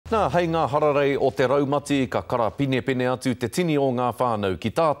Nā, hei ngā hararei o te raumati ka kara pine atu te tini o ngā whānau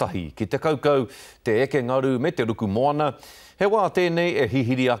ki tātahi, ki te kaukau, te eke ngaru me te ruku moana. He wā tēnei e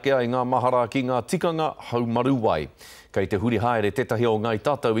hihiri ake ai ngā mahara ki ngā tikanga haumaru wai. Kei te huri haere tetahi o ngai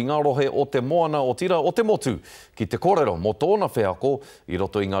tātou i ngā rohe o te moana o tira o te motu, ki te kōrero mo tōna wheako, i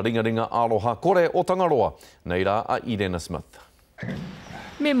roto i ngā ringaringa aroha kore o Tangaroa, nei rā a Irena Smith.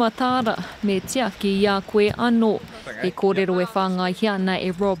 Me matāra, me tiaki i a koe anō. E kōrero e whāngai hiana e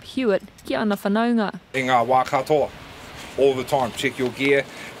Rob Hewitt ki ana whanaunga. I ngā wā katoa, all the time. Check your gear,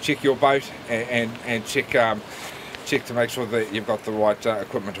 check your boat and check to make sure that you've got the right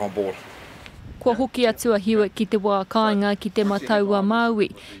equipment on board. Kua hoki atua Hewitt ki te wā kāinga ki te mataua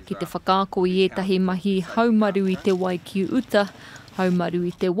Māori, ki te whakaako i etahi mahi haumaru i te wai ki uta, haumaru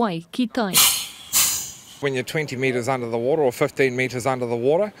i te wai ki tai. When you're 20 metres under the water or 15 metres under the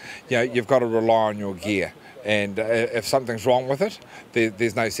water, you've got to rely on your gear. And if something's wrong with it,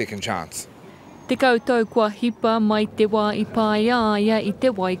 there's no second chance. Te koutou kua hipa mai te wā i pāia i te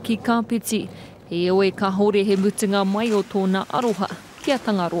wai ki kāpiti. E oe ka hore he mutunga mai o tōna aroha kia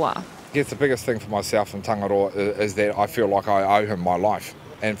Tangaroa. I guess the biggest thing for myself in Tangaroa is that I feel like I owe him my life.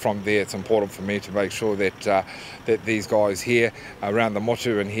 And from there, it's important for me to make sure that these guys here around the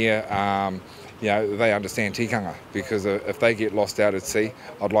motu and here, they understand tikanga, because if they get lost out at sea,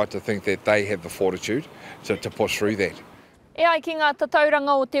 I'd like to think that they have the fortitude to push through that. E ai ki ngā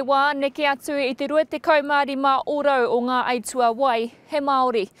tatauranga o te wā, neke atu i te rua te kaumāri mā orau o ngā aitua wai, he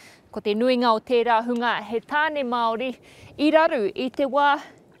Māori. Ko te nuinga o tērā hunga, he tāne Māori, i raru i te wā,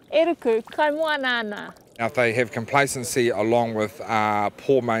 e ruku, kaimoana ana. Now, if they have complacency along with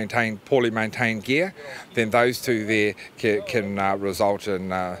poorly maintained gear, then those two there can result in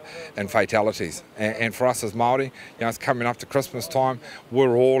fatalities. And for us as Māori, it's coming up to Christmas time,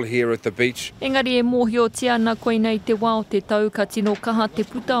 we're all here at the beach. Engari e mōhio tiana koe nei te wā o te tau ka tino kaha te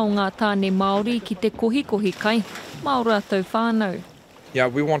puta o ngā tāne Māori ki te kohikohi kai, mā o rātou whānau. Yeah,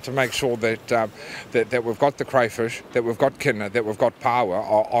 we want to make sure that we've got the crayfish, that we've got kina, that we've got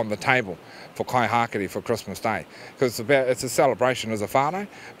paua on the table for kai hakari for Christmas Day. Because it's a celebration as a whānau,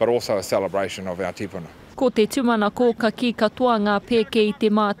 but also a celebration of our tipuna. Ko te tumana kōka ki katoa ngā pēke i te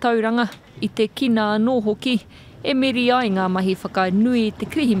mātauranga, i te kina anō hoki, e meri ai ngā mahi whakanui te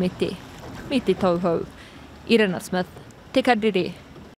krihimete, me te tauhou. Irena Smith, te Karere.